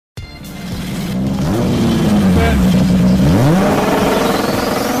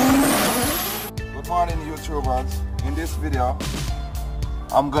video,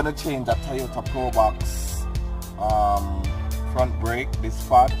 I'm gonna change the Toyota Probox front brake, this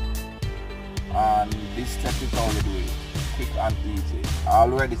pad, and this step is how we do it, quick and easy. I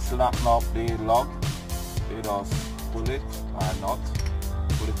already snapped up the lug. You just pull it or not,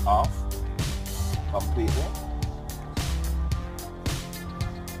 pull it off completely.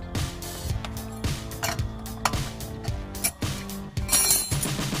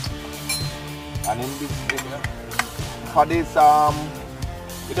 And in this video, for this,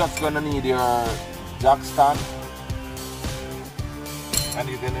 you're just gonna need your jack stand, and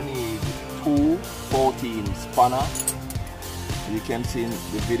you're gonna need two 14 spanner. You can see in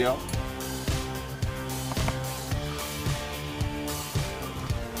the video.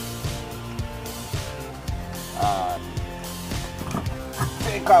 And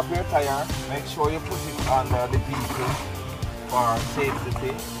take off your tire. Make sure you put it under the vehicle for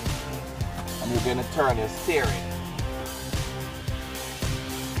safety. And you're gonna turn your steering.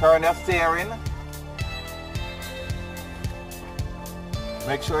 Turn your steering.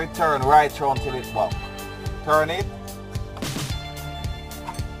 Make sure you turn right round till it buck. Turn it.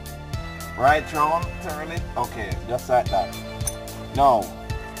 Right round, turn it. Okay, just like that. Now,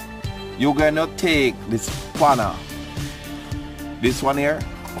 you're gonna take this spanner. This one here.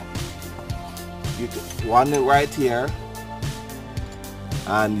 You one right here.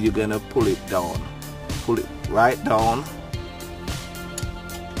 And you're gonna pull it down. Pull it right down.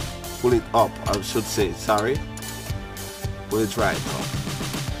 Pull it up, I should say, sorry. Pull it right up.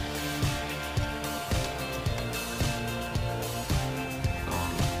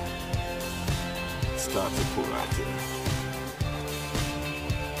 Start to pull right here.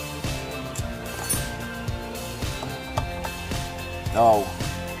 Now,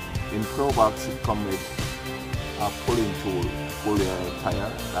 in Probox it comes with a pulling tool. Pull your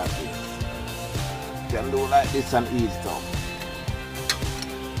tire like this. You can do like this and ease down.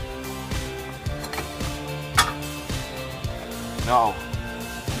 Now,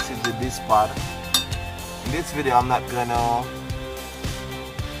 this is the disc pad. In this video, I'm not gonna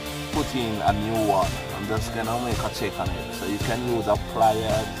put in a new one. I'm just gonna make a check on it. So you can use a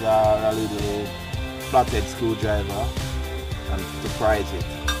pliers or a little flathead screwdriver and to prise it.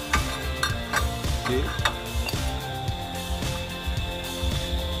 See?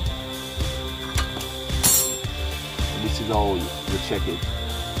 This is how you check it.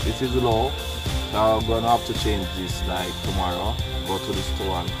 This is low. Now I'm gonna have to change this like tomorrow. Go to the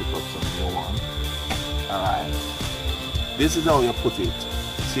store and pick up some new one. Alright. This is how you put it.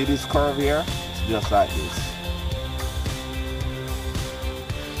 See this curve here? It's just like this.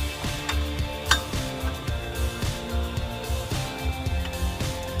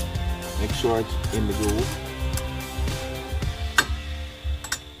 Make sure it's in the groove.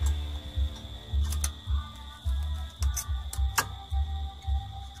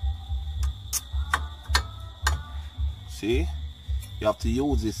 See? You have to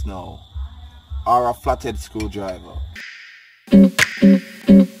use this now. Or a flathead screwdriver.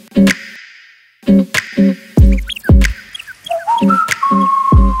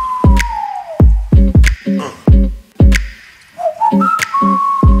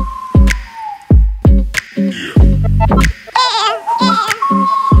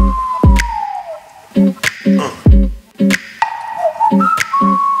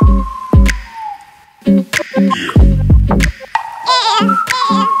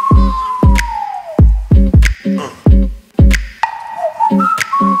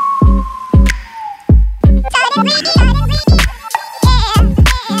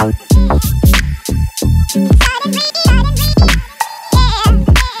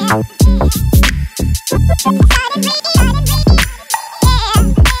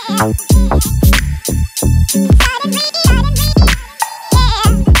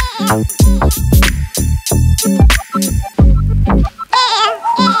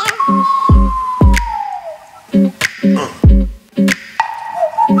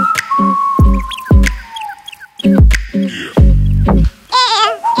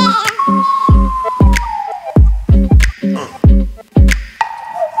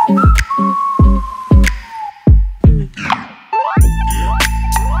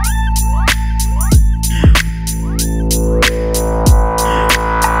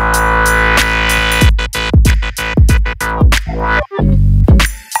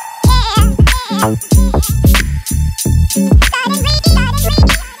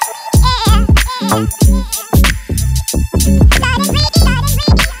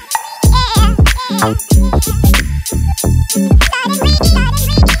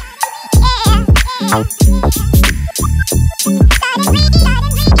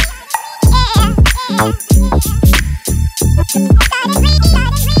 Yeah.